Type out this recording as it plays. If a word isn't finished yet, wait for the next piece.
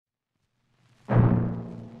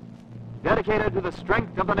dedicated to the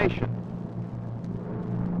strength of the nation.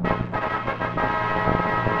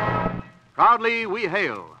 Proudly we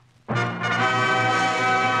hail.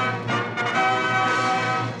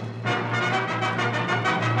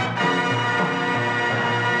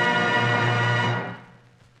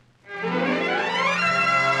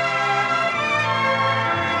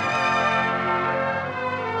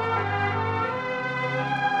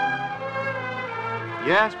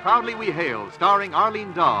 Yes, Proudly We Hail, starring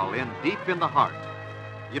Arlene Dahl in Deep in the Heart,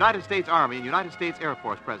 United States Army and United States Air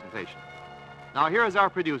Force presentation. Now here is our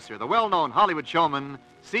producer, the well-known Hollywood showman,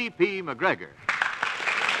 C.P. McGregor.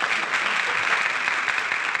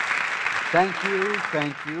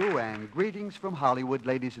 Thank you, and greetings from Hollywood,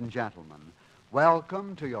 ladies and gentlemen.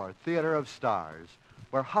 Welcome to your Theater of Stars,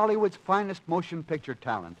 where Hollywood's finest motion picture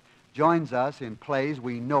talent joins us in plays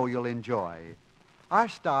we know you'll enjoy. Our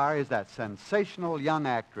star is that sensational young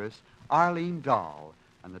actress, Arlene Dahl,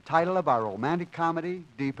 and the title of our romantic comedy,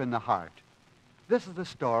 Deep in the Heart. This is the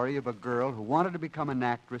story of a girl who wanted to become an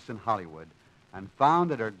actress in Hollywood and found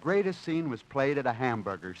that her greatest scene was played at a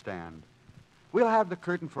hamburger stand. We'll have the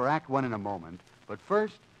curtain for Act One in a moment, but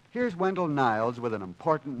first, here's Wendell Niles with an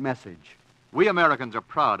important message. We Americans are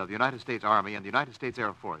proud of the United States Army and the United States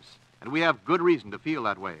Air Force, and we have good reason to feel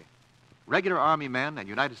that way. Regular Army men and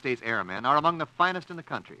United States airmen are among the finest in the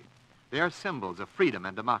country. They are symbols of freedom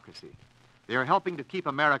and democracy. They are helping to keep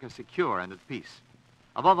America secure and at peace.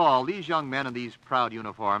 Above all, these young men in these proud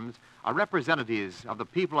uniforms are representatives of the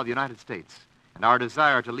people of the United States and our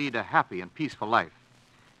desire to lead a happy and peaceful life.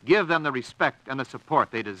 Give them the respect and the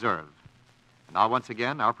support they deserve. And now, once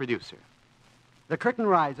again, our producer. The curtain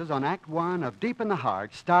rises on Act One of Deep in the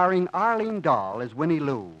Heart, starring Arlene Dahl as Winnie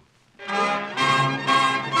Lou.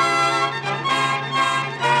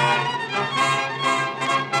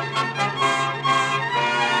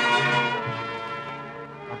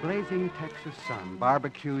 A blazing Texas sun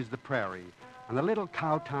barbecues the prairie, and the little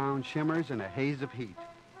cow town shimmers in a haze of heat.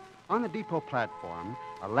 On the depot platform,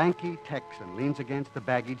 a lanky Texan leans against the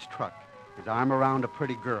baggage truck, his arm around a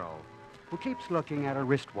pretty girl, who keeps looking at her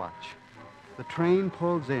wristwatch. The train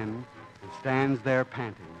pulls in and stands there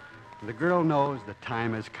panting, and the girl knows the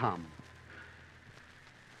time has come.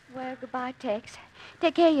 Well, goodbye, Tex.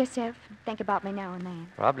 Take care of yourself. Think about me now and then.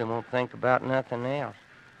 Probably won't think about nothing else.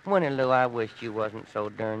 Winnie Lou, I wished you wasn't so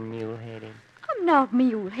darn mule-headed. I'm not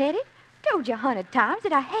mule-headed. Told you 100 times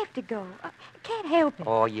that I have to go. I can't help it.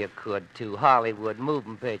 Oh, you could, too. Hollywood,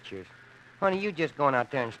 moving pictures. Honey, you just going out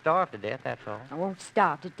there and starve to death, that's all. I won't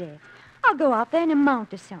starve to death. I'll go out there and amount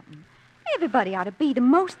to something. Everybody ought to be the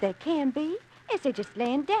most they can be, as they're just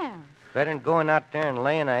laying down. Better than going out there and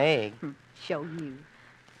laying an egg. Show you.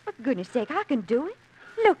 For goodness sake, I can do it.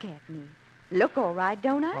 Look at me. Look all right,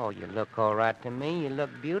 don't I? Oh, you look all right to me. You look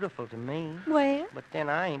beautiful to me. Well? But then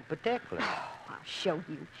I ain't particular. Oh, I'll show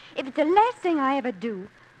you. If it's the last thing I ever do,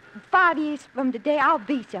 5 years from today, I'll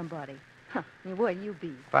be somebody. Huh, what'll you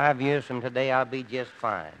be? 5 years from today, I'll be just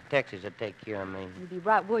fine. Texas will take care of me. You'll be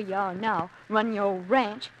right where you are now, running your old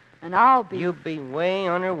ranch, and I'll be... You'll be way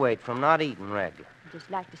underweight from not eating regular. I'd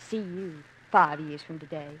just like to see you 5 years from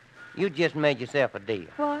today. You just made yourself a deal.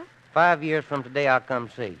 What? 5 years from today, I'll come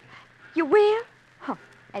see you. You will? Huh,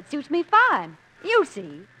 that suits me fine. You'll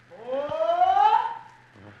see.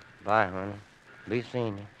 Bye, honey. Be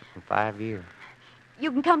seeing you in 5 years.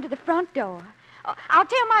 You can come to the front door. I'll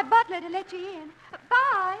tell my butler to let you in.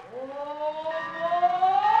 Bye.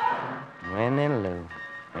 Winnie Lou.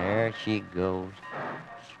 There she goes.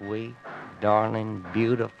 Sweet, darling,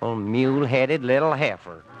 beautiful, mule-headed little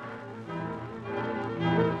heifer.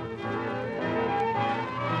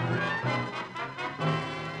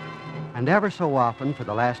 And ever so often for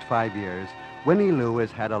the last 5 years, Winnie Lou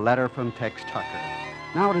has had a letter from Tex Tucker.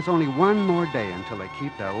 Now it is only one more day until they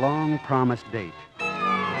keep their long-promised date.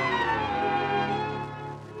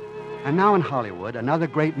 And now in Hollywood, another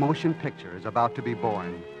great motion picture is about to be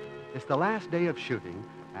born. It's the last day of shooting,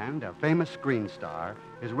 and a famous screen star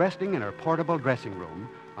is resting in her portable dressing room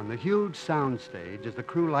on the huge sound stage as the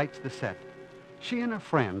crew lights the set. She and a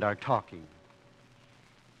friend are talking.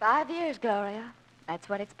 5 years, Gloria. That's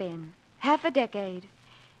what it's been. Half a decade.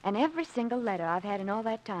 And every single letter I've had in all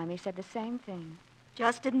that time, he said the same thing.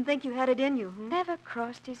 Just didn't think you had it in you, Never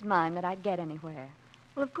crossed his mind that I'd get anywhere.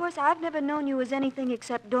 Well, of course, I've never known you as anything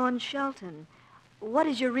except Dawn Shelton. What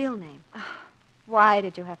is your real name? Why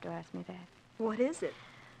did you have to ask me that? What is it?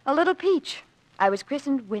 A little peach. I was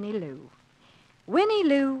christened Winnie Lou. Winnie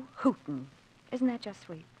Lou Hooten. Isn't that just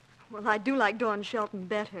sweet? Well, I do like Dawn Shelton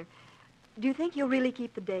better. Do you think he'll really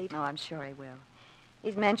keep the date? Oh, I'm sure he will.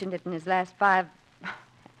 He's mentioned it in his last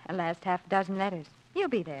half dozen letters. He'll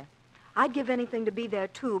be there. I'd give anything to be there,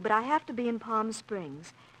 too, but I have to be in Palm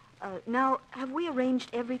Springs. Now, have we arranged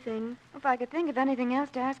everything? If I could think of anything else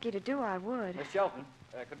to ask you to do, I would. Miss Shelton,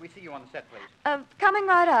 could we see you on the set, please? Coming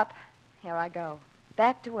right up. Here I go.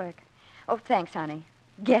 Back to work. Oh, thanks, honey.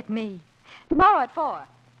 Get me. Tomorrow at 4.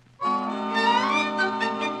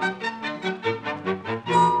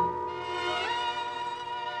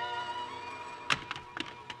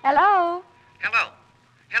 Hello?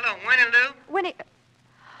 Hello, Winnie Lou? Winnie.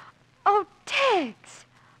 Oh, Tex.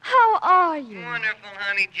 How are you? Wonderful,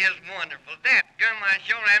 honey, just wonderful. That girl, I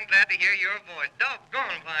sure am glad to hear your voice.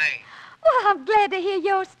 Doggone if I ain't. Well, I'm glad to hear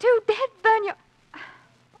yours, too. Dad burn your...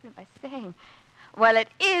 What am I saying? Well, it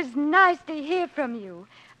is nice to hear from you.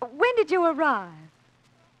 When did you arrive?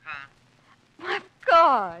 Huh? Why, of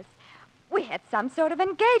course. We had some sort of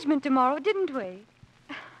engagement tomorrow, didn't we?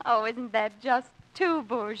 Oh, isn't that just too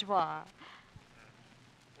bourgeois?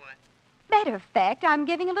 What? Matter of fact, I'm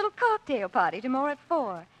giving a little cocktail party tomorrow at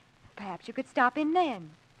 4. Perhaps you could stop in then.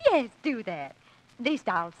 Yes, do that. At least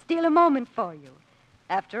I'll steal a moment for you.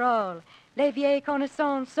 After all, les vieilles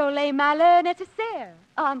connaissances sont les malheurs nécessaires,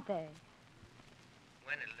 aren't they?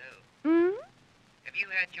 Winnie Lou, Hmm? have you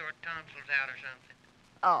had your tonsils out or something?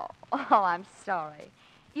 Oh, I'm sorry.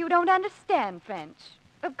 You don't understand French.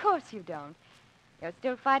 Of course you don't. You're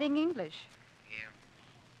still fighting English. Yeah.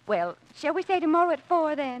 Well, shall we say tomorrow at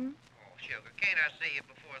 4, then? Oh, sugar, can't I see you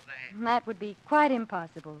before that? That would be quite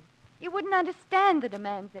impossible. You wouldn't understand the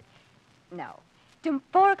demands that... No. To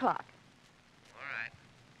 4 o'clock. All right.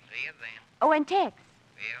 See you then. Oh, and Tex,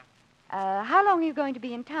 Yeah. how long are you going to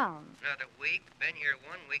be in town? Another week. Been here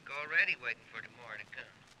 1 week already waiting for tomorrow to come.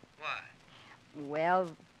 Why?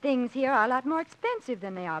 Well, things here are a lot more expensive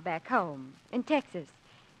than they are back home, in Texas.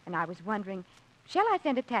 And I was wondering, shall I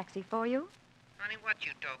send a taxi for you? Honey, what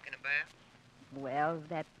you talking about? Well,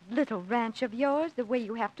 that little ranch of yours, the way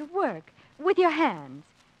you have to work, with your hands.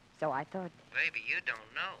 So I thought, Baby, you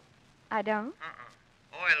don't know. I don't?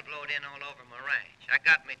 Oil blowed in all over my ranch. I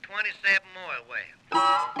got me 27 oil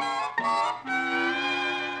wells.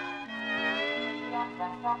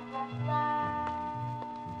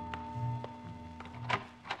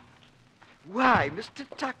 Why, Mr.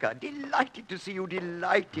 Tucker, delighted to see you,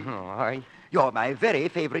 delighted. Oh, are you? You're my very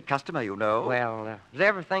favorite customer, you know. Well, does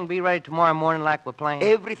everything be ready tomorrow morning like we're planning?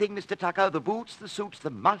 Everything, Mr. Tucker, the boots, the suits, the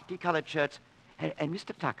multicolored shirts. And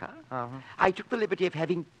Mr. Tucker, I took the liberty of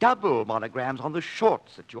having double monograms on the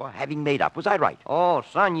shorts that you are having made up. Was I right? Oh,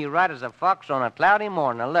 son, you right as a fox on a cloudy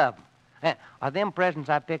morning. I love 'em. Are them presents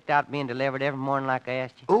I picked out being delivered every morning like I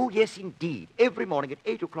asked you? Oh, yes, indeed. Every morning at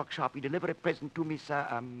 8 o'clock sharp, we deliver a present to Miss,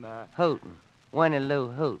 Houghton. Winnie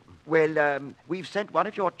Lou Houghton. Well, we've sent one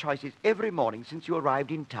of your choices every morning since you arrived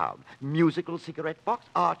in town. Musical cigarette box,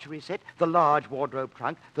 archery set, the large wardrobe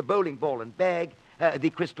trunk, the bowling ball and bag,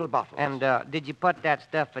 the crystal bottles. And did you put that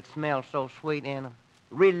stuff that smells so sweet in 'em?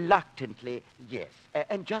 Reluctantly, yes.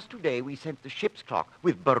 And just today we sent the ship's clock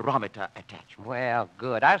with barometer attachment. Well,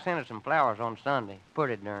 good. I sent her some flowers on Sunday.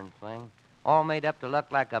 Pretty darn thing. All made up to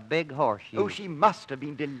look like a big horseshoe. Oh, she must have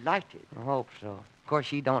been delighted. I hope so. Of course,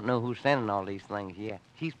 she don't know who's sending all these things yet.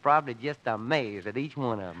 She's probably just amazed at each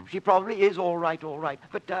one of them. She probably is all right.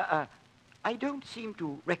 But I don't seem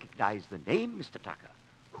to recognize the name, Mr. Tucker.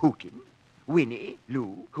 Houghton? Winnie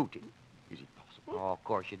Lou Houghton? Is it possible? Oh, of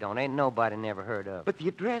course you don't. Ain't nobody never heard of. But the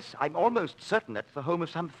address, I'm almost certain that's the home of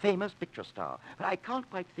some famous picture star. But I can't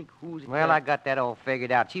quite think who's... Well, I got that all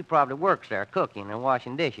figured out. She probably works there, cooking and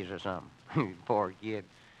washing dishes or something. Poor kid.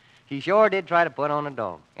 She sure did try to put on a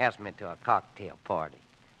dog. Asked me to a cocktail party.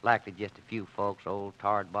 Likely just a few folks, old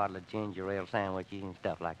tarred bottle of ginger ale sandwiches and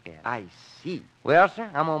stuff like that. I see. Well, sir,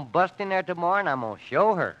 I'm going to bust in there tomorrow and I'm going to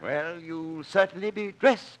show her. Well, you'll certainly be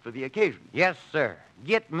dressed for the occasion. Yes, sir.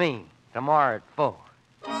 Get me tomorrow at 4.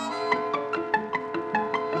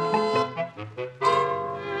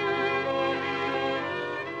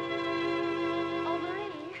 Oh,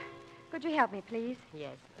 Marie, could you help me, please?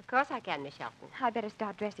 Yes, of course I can, Miss Shelton. I'd better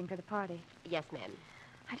start dressing for the party. Yes, ma'am.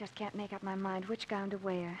 I just can't make up my mind which gown to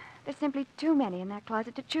wear. There's simply too many in that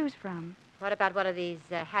closet to choose from. What about one of these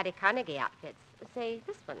Hattie Carnegie outfits? Say,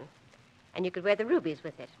 this one. And you could wear the rubies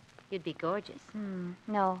with it. You'd be gorgeous.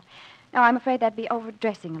 No, I'm afraid that'd be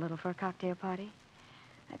overdressing a little for a cocktail party.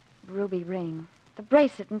 That ruby ring, the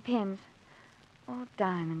bracelet and pins. All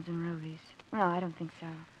diamonds and rubies. No, I don't think so.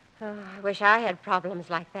 Oh, I wish I had problems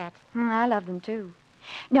like that. I love them, too.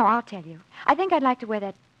 No, I'll tell you. I think I'd like to wear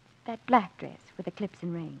that black dress with the clips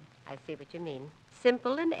and ring. I see what you mean.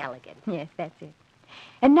 Simple and elegant. Yes, that's it.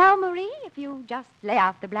 And now, Marie, if you just lay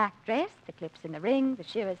out the black dress, the clips and the ring, the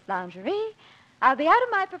sheerest lingerie, I'll be out of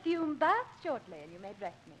my perfume bath shortly, and you may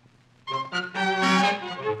dress me.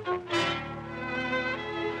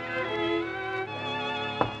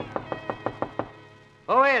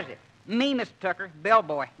 Who is it? Me, Mr. Tucker,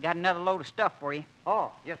 bellboy. Got another load of stuff for you.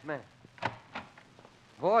 Oh, just a minute.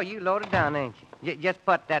 Boy, you loaded down, ain't you? Just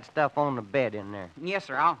put that stuff on the bed in there. Yes,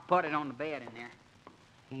 sir. I'll put it on the bed in there.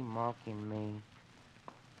 He mocking me.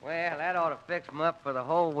 Well, that ought to fix him up for the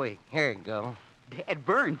whole week. Here you go. Dead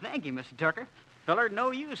burn. Thank you, Mr. Tucker. Feller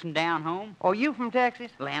no use in down home. Oh, you from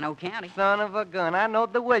Texas? Llano County. Son of a gun. I know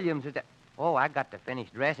the Williams. Oh, I got to finish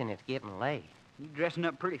dressing. It's getting late. You dressing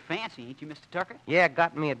up pretty fancy, ain't you, Mr. Tucker? Yeah,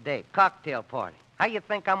 got me a date. Cocktail party. How you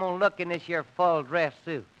think I'm going to look in this here full dress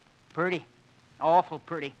suit? Pretty. Awful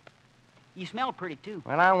pretty. You smell pretty, too.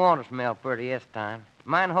 Well, I want to smell pretty this time.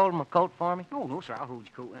 Mind holding my coat for me? Oh, no, sir. I'll hold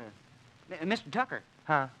your coat. Mr. Tucker.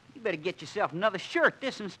 Huh? You better get yourself another shirt.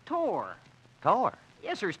 This one's tore. Tore?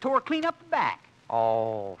 Yes, sir. It's tore clean up the back.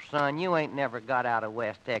 Oh, son, you ain't never got out of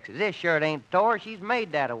West Texas. This shirt ain't tore. She's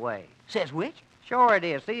made that away. Says which? Sure it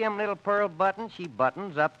is. See them little pearl buttons? She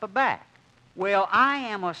buttons up the back. Well, I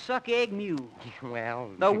am a suck-egg mule. Well...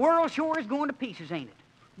 The world sure is going to pieces, ain't it?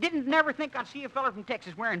 Didn't never think I'd see a feller from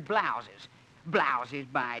Texas wearing blouses. Blouses,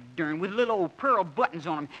 by darn, with little old pearl buttons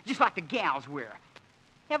on them, just like the gals wear.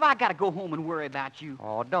 Have I got to go home and worry about you?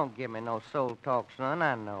 Oh, don't give me no soul talk, son.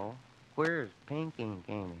 I know. Queer as pink ink,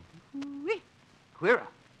 ain't it? Ooh-wee. Queera.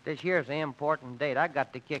 This here's an important date. I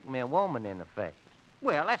got to kick me a woman in the face.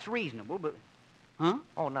 Well, that's reasonable, but... Huh?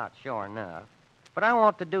 Oh, not sure enough. But I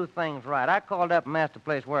want to do things right. I called up and asked the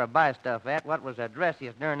place where I buy stuff at. What was the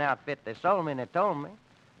dressiest darn outfit they sold me, and they told me.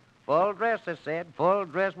 Full dress, they said. Full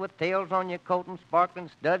dress with tails on your coat and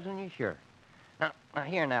sparkling studs on your shirt. Now,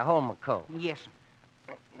 here, hold my coat. Yes,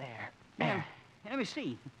 sir. There. Now, let me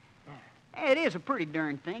see. It is a pretty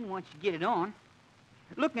darn thing once you get it on.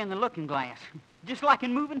 Look in the looking glass. Just like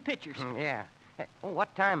in moving pictures. Yeah. Hey,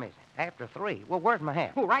 what time is it? After 3. Well, where's my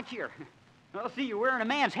hat? Oh, right here. I'll see you're wearing a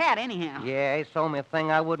man's hat anyhow. Yeah, he sold me a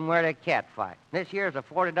thing I wouldn't wear to a cat fight. This here's a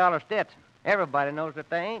 $40 Stetson. Everybody knows that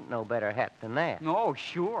there ain't no better hat than that. Oh,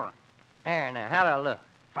 sure. There, now, how do I look?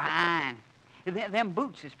 Fine. Them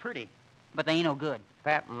boots is pretty, but they ain't no good.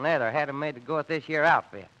 Patent leather had 'em made to go with this here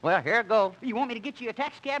outfit. Well, here goes. You want me to get you a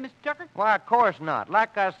taxi cab, Mr. Tucker? Why, of course not.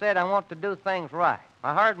 Like I said, I want to do things right.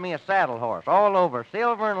 I hired me a saddle horse, all over,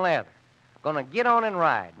 silver and leather. Gonna get on and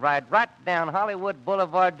ride. Ride right down Hollywood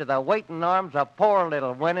Boulevard to the waiting arms of poor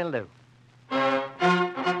little Winnie Lou.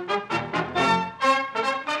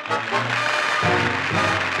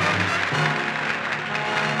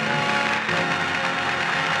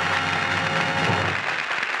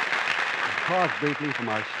 Pause briefly from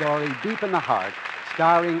our story, Deep in the Heart,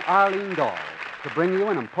 starring Arlene Dahl, to bring you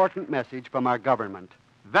an important message from our government.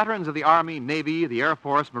 Veterans of the Army, Navy, the Air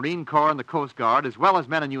Force, Marine Corps, and the Coast Guard, as well as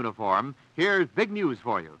men in uniform, here's big news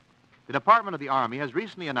for you. The Department of the Army has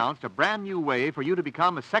recently announced a brand new way for you to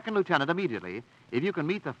become a second lieutenant immediately if you can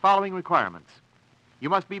meet the following requirements. You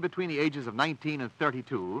must be between the ages of 19 and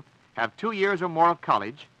 32, have 2 years or more of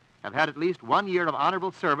college, have had at least 1 year of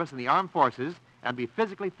honorable service in the armed forces, and be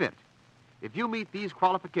physically fit. If you meet these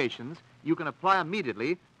qualifications, you can apply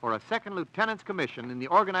immediately for a second lieutenant's commission in the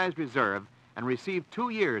organized reserve and receive 2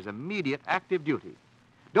 years immediate active duty.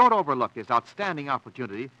 Don't overlook this outstanding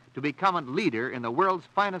opportunity to become a leader in the world's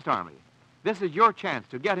finest army. This is your chance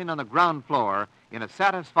to get in on the ground floor in a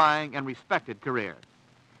satisfying and respected career.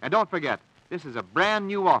 And don't forget, this is a brand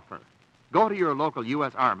new offer. Go to your local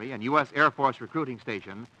U.S. Army and U.S. Air Force recruiting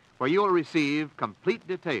station where you'll receive complete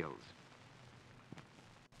details.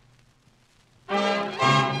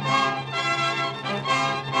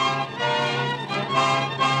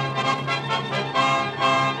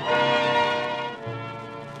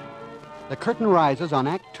 The curtain rises on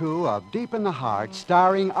Act 2 of Deep in the Heart,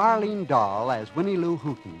 starring Arlene Dahl as Winnie Lou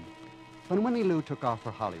Houghton. When Winnie Lou took off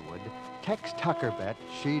for Hollywood, Tex Tucker bet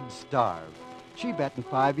she'd starve. She bet in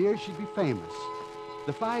 5 years she'd be famous.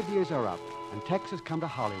 The 5 years are up, and Tex has come to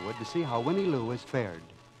Hollywood to see how Winnie Lou has fared.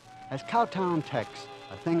 As Cowtown Tex,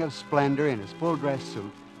 a thing of splendor in his full-dress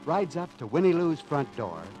suit, rides up to Winnie Lou's front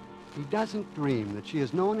door, he doesn't dream that she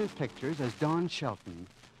is known in pictures as Dawn Shelton.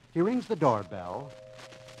 He rings the doorbell.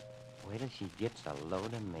 Wait till she gets a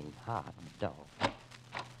load of me hot dog.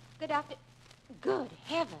 Good afternoon. Good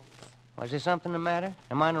heavens. Was there something the matter?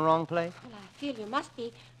 Am I in the wrong place? Well, I feel you must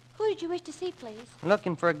be. Who did you wish to see, please?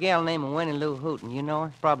 Looking for a gal named Winnie Lou Houghton. You know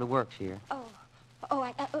her? Probably works here.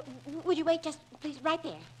 Would you wait just, please, right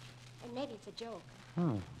there? And maybe it's a joke.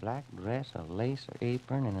 Black dress, a lace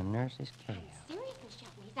apron, and a nurse's cap. Serious, Miss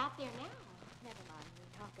Shelton. He's out there now. Never mind.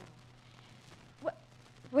 We'll talk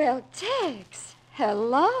of Well, Tex,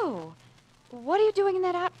 hello. What are you doing in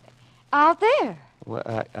that out there?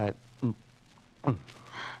 Well,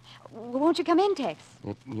 Won't you come in, Tex?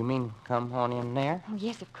 You mean come on in there? Oh,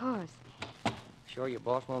 yes, of course. Sure your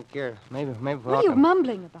boss won't care. Maybe What are you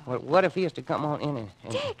mumbling about? What if he is to come on in and...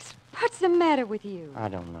 Tex, what's the matter with you? I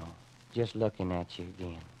don't know. Just looking at you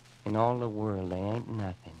again. In all the world, there ain't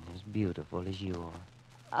nothing as beautiful as you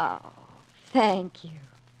are. Oh, thank you.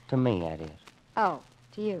 To me, that is. Oh,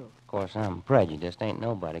 to you. Of course, I'm prejudiced. Ain't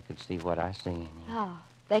nobody could see what I see in you. Oh,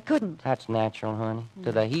 they couldn't. That's natural, honey.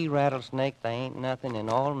 To the he-rattlesnake, there ain't nothing in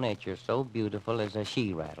all nature so beautiful as a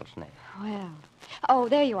she-rattlesnake. Well. Oh,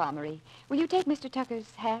 there you are, Marie. Will you take Mr.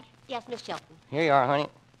 Tucker's hat? Yes, Miss Shelton. Here you are, honey.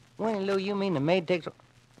 Winnie Lou, you mean the maid takes...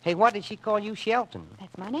 Hey, what did she call you, Shelton?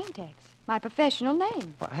 That's my name, Tex. My professional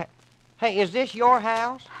name. Hey, is this your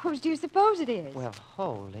house? Whose do you suppose it is? Well,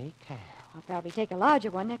 holy cow. I'll probably take a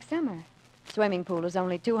larger one next summer. Swimming pool is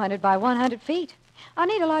only 200 by 100 feet. I'll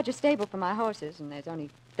need a larger stable for my horses, and there's only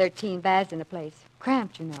 13 baths in the place.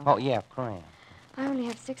 Cramped, you know. Oh, yeah, cramp. I only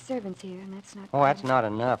have 6 servants here, and that's not... Oh, that's not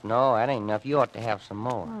enough. No, that ain't enough. You ought to have some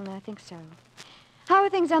more. Well, I think so. How are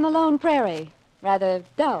things on the Lone Prairie? Rather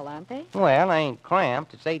dull, aren't they? Well, I ain't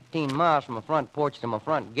cramped. It's 18 miles from my front porch to my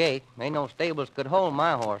front gate. Ain't no stables could hold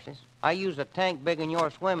my horses. I use a tank big in your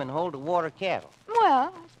swimming hole to water cattle.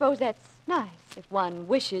 Well, I suppose that's nice, if one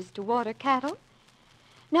wishes to water cattle.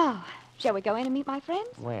 Now, shall we go in and meet my friends?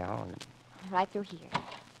 Well... Right through here.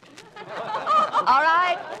 All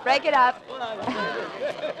right, break it up.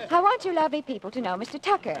 I want you lovely people to know Mr.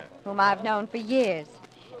 Tucker, whom I've known for years.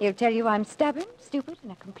 He'll tell you I'm stubborn, stupid,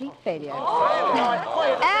 and a complete failure.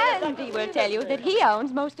 And he will tell you that he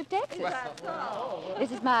owns most of Texas. This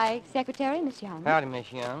is my secretary, Miss Young. Howdy,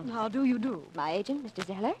 Miss Young. How do you do? My agent, Mr.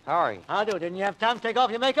 Zeller. How are you? How do? Didn't you have time to take off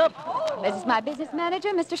your makeup? This is my business manager,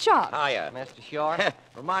 Mr. Shaw. Hiya. Mr. Shore.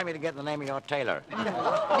 Remind me to get the name of your tailor.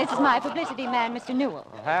 This is my publicity man, Mr. Newell.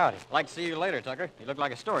 Well, howdy. Like to see you later, Tucker. You look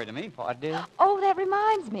like a story to me. Oh, I do? Oh, that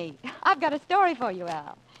reminds me. I've got a story for you,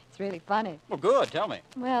 Al. It's really funny. Well, good. Tell me.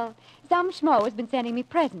 Well, some schmo has been sending me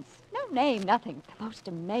presents. No name, nothing. The most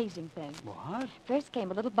amazing thing. What? First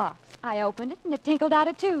came a little box. I opened it, and it tinkled out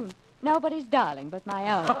a tune. Nobody's darling but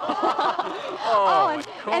my own.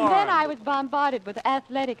 And then I was bombarded with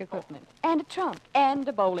athletic equipment, and a trunk, and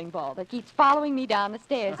a bowling ball that keeps following me down the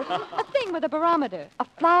stairs. A thing with a barometer.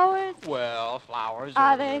 Flowers. Well, flowers.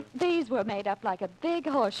 Are they? These were made up like a big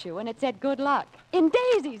horseshoe, and it said good luck. In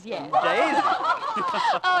daisies, yes. Daisies?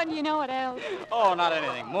 Oh, and you know what else? Oh, not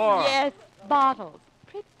anything more. Yes, bottles.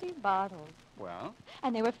 Pretty bottles. Well?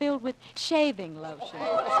 And they were filled with shaving lotion.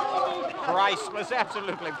 Priceless,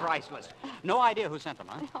 absolutely priceless. No idea who sent them,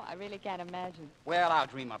 huh? Oh, I really can't imagine. Well, I'll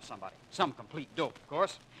dream up somebody. Some complete dope, of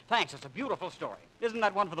course. Thanks, it's a beautiful story. Isn't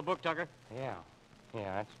that one for the book, Tucker? Yeah.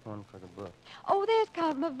 Yeah, that's one for the book. Oh, there's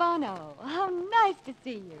Count Movano. How nice to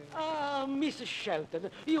see you. Ah, Mrs.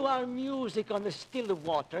 Shelton, you are music on the still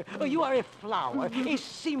water. You are a flower, a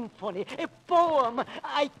symphony, a poem.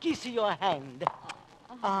 I kiss your hand.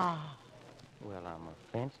 Ah. Well, I'm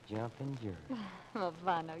a fence-jumping jerk.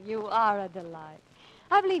 Movano, you are a delight.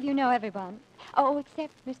 I believe you know everyone. Oh,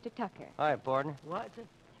 except Mr. Tucker. Hi, partner. What?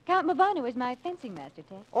 Count Movano is my fencing master,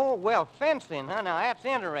 Ted. Oh, well, fencing, huh? Now, that's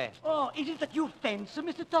interesting. Oh, is it that you fence,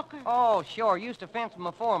 Mr. Tucker? Oh, sure. Used to fence with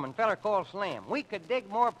my foreman, feller called Slim. We could dig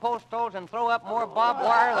more post holes and throw up more barbed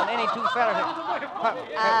wire than any two fellers.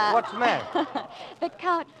 What's the matter? The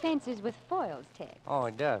Count fences with foils, Ted. Oh,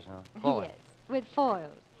 it does, huh? Boy. Yes, with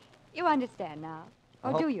foils. You understand now.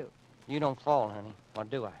 Or do you? You don't fall, honey. Or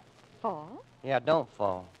do I? Fall? Yeah, don't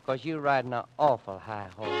fall, 'cause you're riding an awful high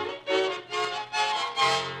horse.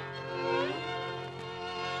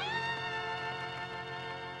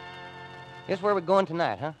 Guess where we're going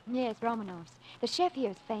tonight, huh? Yes, Romanov's. The chef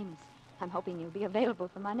here is famous. I'm hoping you'll be available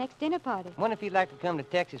for my next dinner party. Wonder if you'd like to come to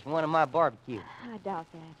Texas for one of my barbecues. I doubt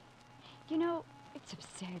that. You know, it's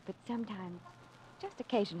absurd, but sometimes, just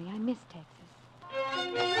occasionally, I miss Texas.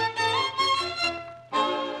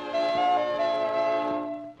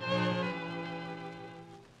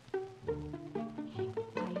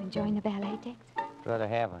 Are you enjoying the ballet, Tex? Rather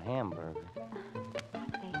have a hamburger.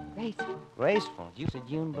 Aren't they graceful? Graceful. You said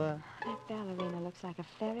June bug? That ballerina looks like a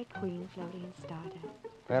fairy queen floating in stardust.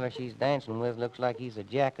 Fella she's dancing with looks like he's a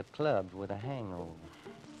jack of clubs with a hangover.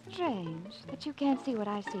 Strange that you can't see what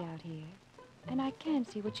I see out here. And I can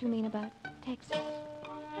see what you mean about Texas.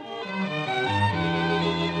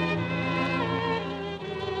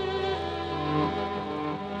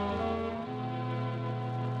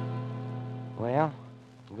 Well,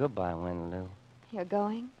 goodbye, Winnie Lou. You're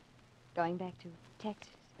going? Going back to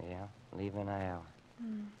Texas? Yeah, leaving an hour.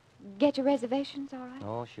 Get your reservations, all right?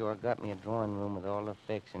 Oh, sure. Got me a drawing room with all the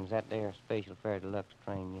fixings. That there special fare deluxe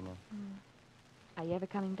train, you know. Are you ever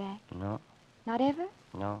coming back? No, Not ever?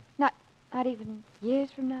 no, Not even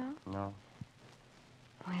years from now? no.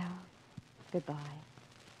 Well, Goodbye.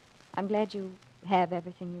 I'm glad you have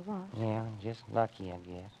everything you want. Yeah, just lucky, I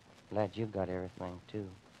guess. Glad you got everything, too.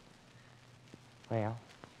 Well,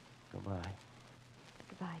 goodbye.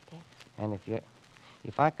 Goodbye, Tex. And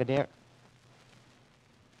if I could ever...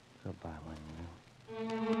 Goodbye, Wendy.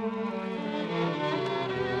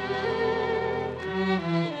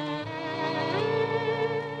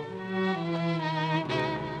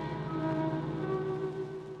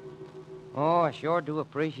 Oh, I sure do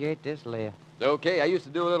appreciate this lift. It's okay. I used to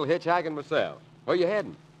do a little hitchhiking myself. Where you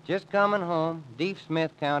heading? Just coming home. Deep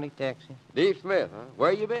Smith County, Texas. Deep Smith, huh?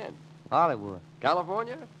 Where you been? Hollywood.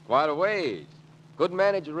 California? Quite a ways. Couldn't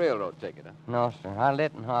manage a railroad ticket, huh? No, sir. I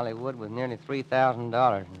lit in Hollywood with nearly $3,000 and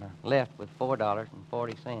I left with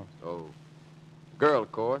 $4.40. Oh. Girl,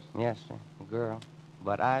 of course. Yes, sir. A girl.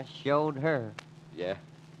 But I showed her. Yeah.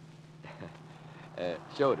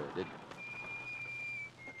 Showed her, didn't you?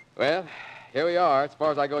 Well, here we are, as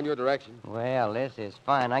far as I go in your direction. Well, this is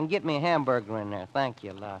fine. I can get me a hamburger in there. Thank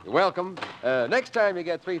you a lot. You're welcome. Next time you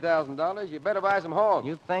get $3,000, you better buy some hogs.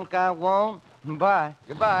 You think I won't? Bye.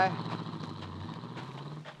 Goodbye.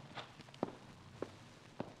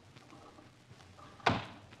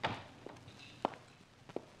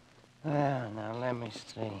 Well, now, let me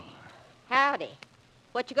see. Howdy.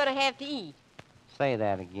 What you gonna have to eat? Say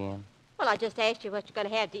that again. Well, I just asked you what you're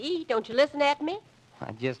gonna have to eat. Don't you listen at me?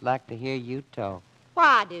 I'd just like to hear you talk.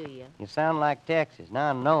 Why do you? You sound like Texas. Now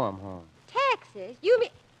I know I'm home. Texas? You mean...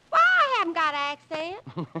 Why, I haven't got an accent.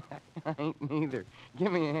 I ain't neither.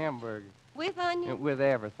 Give me a hamburger. With onions? With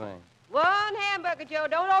everything. One hamburger, Joe.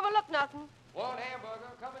 Don't overlook nothing. One hamburger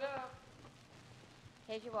coming up.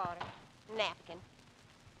 Here's your water. Napkin.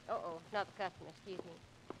 Uh-oh, another customer. Excuse me.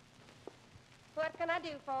 What can I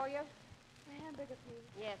do for you? A hamburger, please.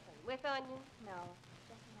 Yes, sir. With onions? No,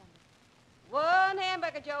 just a hamburger. One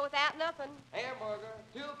hamburger, Joe, without nothing. Hamburger,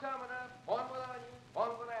 two coming up, one with onions, one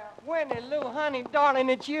without. Winnie Lou, honey, darling,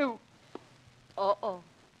 it's you. Uh-oh.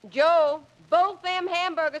 Joe, both them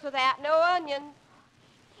hamburgers without no onions.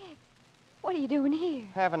 Tex, what are you doing here?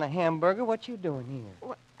 Having a hamburger? What you doing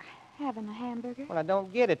here? Having a hamburger? Well, I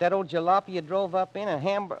don't get it. That old jalopy you drove up in, a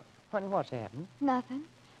hamburger. Honey, what's happened? Nothing.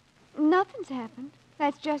 Nothing's happened.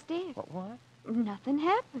 That's just it. What? Nothing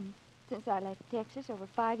happened since I left Texas over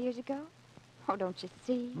 5 years ago. Oh, don't you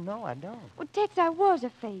see? No, I don't. Well, Tex, I was a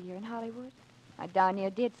failure in Hollywood. I darn near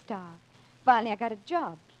did starve. Finally, I got a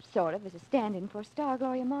job, sort of, as a stand-in for star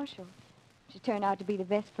Gloria Marshall. She turned out to be the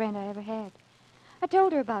best friend I ever had. I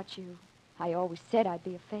told her about you. I always said I'd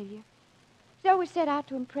be a failure. She always set out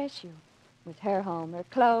to impress you. With her home, her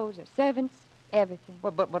clothes, her servants, everything.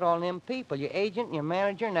 Well, but all them people, your agent and your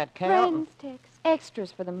manager and that count. Friends, Tex.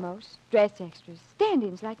 Extras for the most. Dress extras.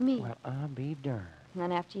 Stand-ins like me. Well, I'll be darned. And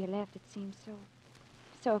then after you left, it seemed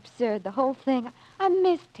so absurd, the whole thing. I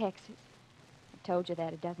missed Texas. I told you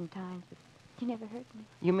that a dozen times, but you never heard me.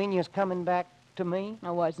 You mean you's coming back to me?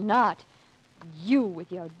 I was not. You with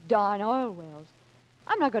your darn oil wells.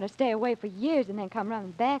 I'm not going to stay away for years and then come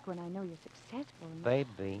running back when I know you're successful.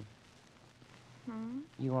 Baby, Hmm?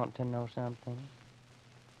 you want to know something?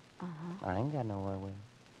 Uh-huh. I ain't got no oil well.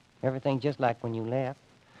 Everything just like when you left.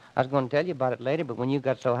 I was going to tell you about it later, but when you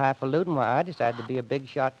got so highfalutin, why, I decided to be a big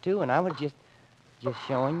shot, too, and I was just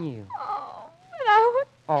showing you. Oh, but I would...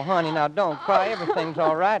 Oh, honey, now don't cry. Everything's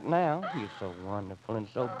all right now. You're so wonderful and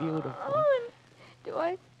so beautiful. Oh, and do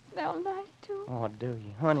I smell nice, too? Oh, do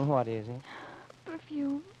you? Honey, what is it?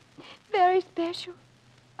 Perfume. Very special.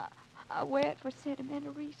 I wear it for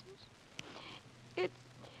sentimental reasons. It's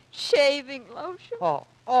shaving lotion.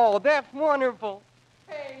 Oh, that's wonderful.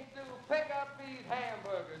 Hey, Sue, pick up these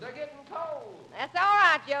hamburgers. They're getting cold. That's all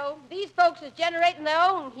right, Joe. These folks is generating their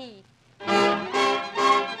own heat.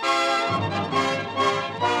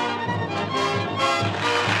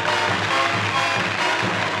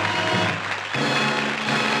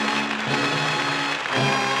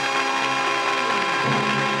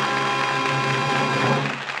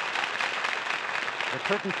 The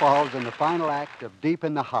curtain falls in the final act of Deep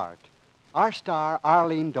in the Heart. Our star,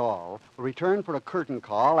 Arlene Dahl, will return for a curtain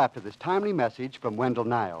call after this timely message from Wendell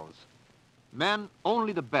Niles. Men,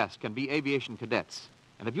 only the best can be aviation cadets.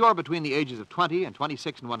 And if you are between the ages of 20 and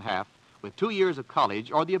 26 1/2, with 2 years of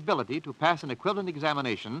college or the ability to pass an equivalent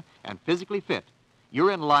examination and physically fit,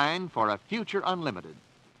 you're in line for a future unlimited.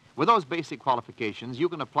 With those basic qualifications, you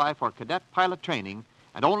can apply for cadet pilot training,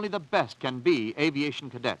 and only the best can be aviation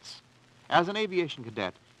cadets. As an aviation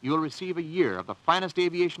cadet, you'll receive a year of the finest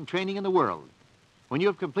aviation training in the world. When you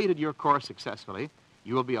have completed your course successfully,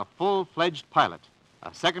 you will be a full-fledged pilot,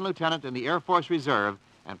 a second lieutenant in the Air Force Reserve,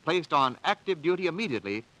 and placed on active duty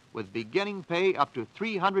immediately with beginning pay up to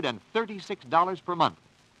 $336 per month.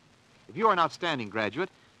 If you are an outstanding graduate,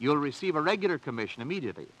 you'll receive a regular commission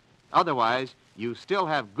immediately. Otherwise, you still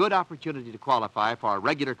have good opportunity to qualify for a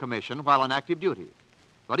regular commission while on active duty.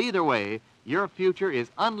 But either way, your future is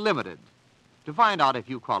unlimited. To find out if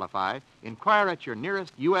you qualify, inquire at your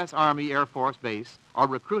nearest U.S. Army Air Force base or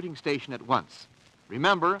recruiting station at once.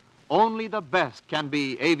 Remember, only the best can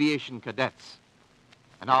be aviation cadets.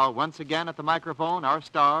 And now, once again at the microphone, our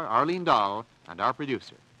star, Arlene Dahl, and our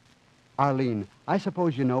producer. Arlene, I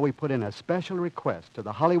suppose you know we put in a special request to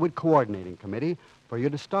the Hollywood Coordinating Committee for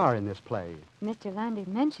you to star in this play. Mr. Lundy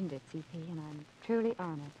mentioned it, C.P., and I'm truly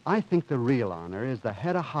honored. I think the real honor is the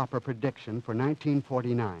Hedda Hopper prediction for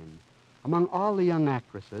 1949. Among all the young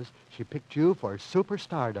actresses, she picked you for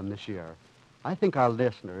superstardom this year. I think our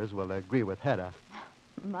listeners will agree with Hedda.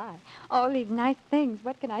 My, all these nice things.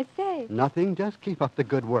 What can I say? Nothing, just keep up the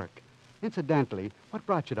good work. Incidentally, what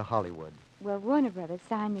brought you to Hollywood? Well, Warner Brothers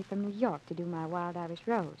signed me from New York to do my Wild Irish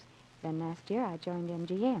Rose. Then last year I joined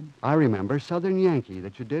MGM. I remember Southern Yankee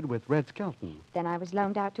that you did with Red Skelton. Then I was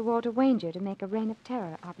loaned out to Walter Wanger to make A Reign of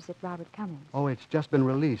Terror opposite Robert Cummings. Oh, it's just been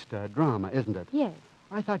released, a drama, isn't it? Yes.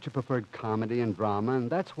 I thought you preferred comedy and drama, and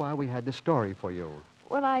that's why we had the story for you.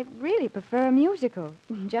 Well, I really prefer a musical,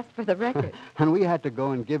 just for the record. And we had to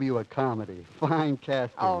go and give you a comedy. Fine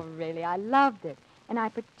casting. Oh, really? I loved it. And I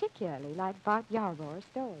particularly liked Bart Yarborough's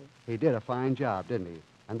story. He did a fine job, didn't he?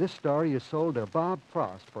 And this story you sold to Bob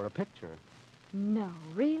Frost for a picture. No,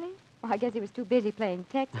 really? Well, I guess he was too busy playing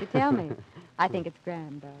text to tell me. I think it's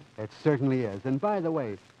grand, though. It certainly is. And by the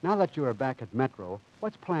way, now that you are back at Metro,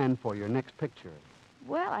 what's planned for your next picture?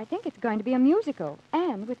 Well, I think it's going to be a musical,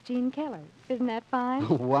 and with Gene Kelly. Isn't that fine?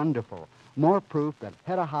 Wonderful. More proof that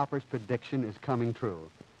Hedda Hopper's prediction is coming true.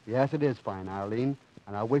 Yes, it is fine, Arlene,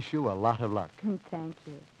 and I wish you a lot of luck. Thank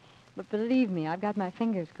you. But believe me, I've got my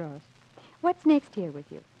fingers crossed. What's next here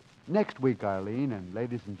with you? Next week, Arlene, and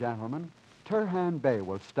ladies and gentlemen, Turhan Bey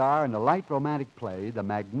will star in the light romantic play, The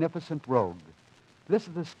Magnificent Rogue. This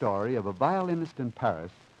is the story of a violinist in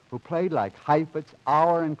Paris who played like Heifetz,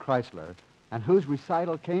 Auer, and Chrysler, and whose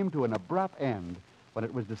recital came to an abrupt end when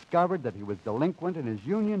it was discovered that he was delinquent in his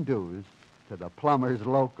union dues to the plumber's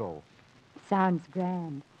loco. Sounds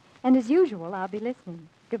grand. And as usual, I'll be listening.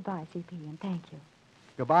 Goodbye, C.P., and thank you.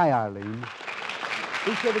 Goodbye, Arlene.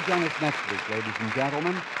 Be sure to join us next week, ladies and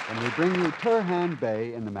gentlemen, when we bring you Turhan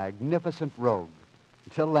Bey in The Magnificent Rogue.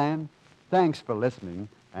 Until then, thanks for listening,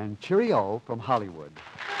 and cheerio from Hollywood.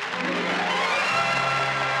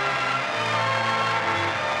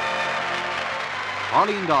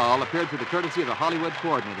 Arlene Dahl appeared through the courtesy of the Hollywood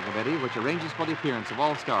Coordinating Committee, which arranges for the appearance of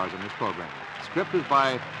all stars in this program. The script is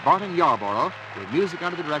by Barton Yarborough, with music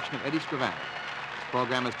under the direction of Eddie Scrivant. This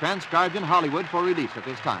program is transcribed in Hollywood for release at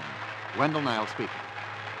this time. Wendell Niles speaking.